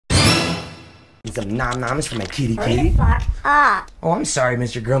Need some nom-noms for my kitty Hurry kitty. the fuck up. Oh, I'm sorry,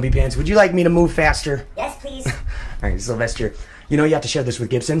 Mr. Grumpy Pants. Would you like me to move faster? Yes, please. All right, Sylvester. You know you have to share this with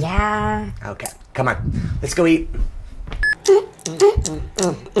Gibson? Yeah. Okay, come on. Let's go eat.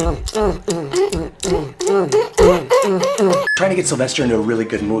 Trying to get Sylvester into a really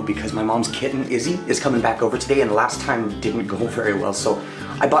good mood because my mom's kitten, Izzy, is coming back over today, and last time didn't go very well, so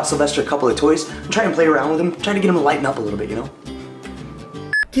I bought Sylvester a couple of toys. I'm trying to play around with him, trying to get him to lighten up a little bit, you know?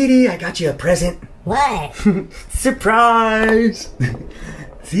 Kitty, I got you a present. What? Surprise!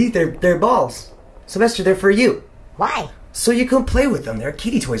 See, they're balls. Sylvester, they're for you. Why? So you can play with them. They're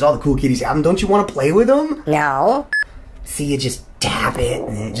kitty toys. All the cool kitties have them. Don't you want to play with them? No. See, you just tap it,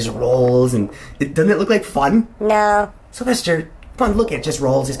 and it just rolls, and doesn't it look like fun? No. Sylvester, come on, look, it just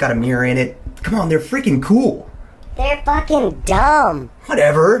rolls. It's got a mirror in it. Come on, they're freaking cool. They're fucking dumb.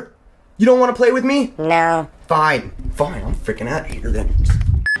 Whatever. You don't want to play with me? No. Fine. Fine, I'm freaking out of here then.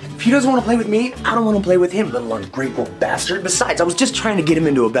 If he doesn't want to play with me, I don't want to play with him, little ungrateful bastard. Besides, I was just trying to get him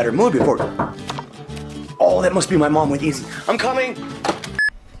into a better mood before... Oh, that must be my mom with Izzy. I'm coming.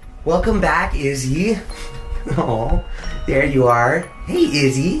 Welcome back, Izzy. Oh, there you are. Hey,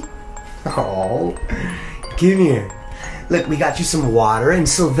 Izzy. Oh, come here. Look, we got you some water, and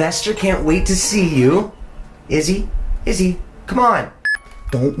Sylvester can't wait to see you. Izzy, come on.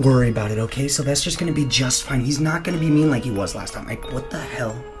 Don't worry about it, okay? Sylvester's gonna be just fine. He's not gonna be mean like he was last time. Like, what the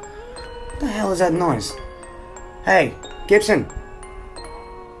hell? What the hell is that noise? Hey, Gibson.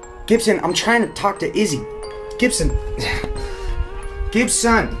 Gibson, I'm trying to talk to Izzy. Gibson.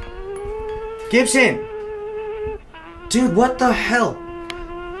 Gibson. Gibson. Dude, what the hell?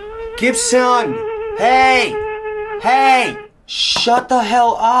 Gibson. Hey. Hey. Shut the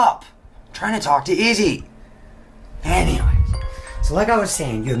hell up. I'm trying to talk to Izzy. Anyways. So like I was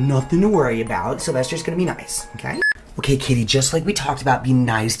saying, you have nothing to worry about. Sylvester's gonna be nice, okay? Okay, kitty, just like we talked about, be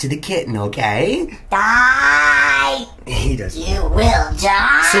nice to the kitten, okay? Die. He does. You will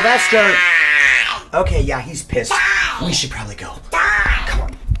die. Sylvester! Okay, yeah, he's pissed. We should probably go. Die. Come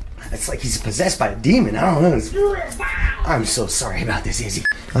on. It's like he's possessed by a demon. I don't know. You will die. I'm so sorry about this, Izzy.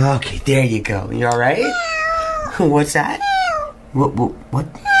 Okay, there you go. You alright? What's that? What?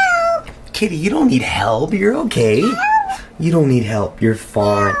 Kitty, you don't need help. You're okay. You don't need help. You're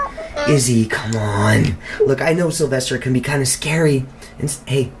fine. Izzy, come on. Look, I know Sylvester can be kind of scary. And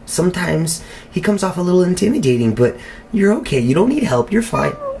hey, sometimes he comes off a little intimidating, but you're okay. You don't need help. You're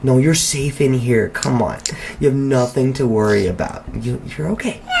fine. No, you're safe in here. Come on. You have nothing to worry about. You're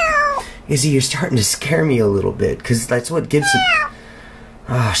okay. Izzy, you're starting to scare me a little bit, because that's what Gibson...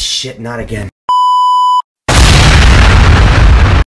 Oh, shit, not again.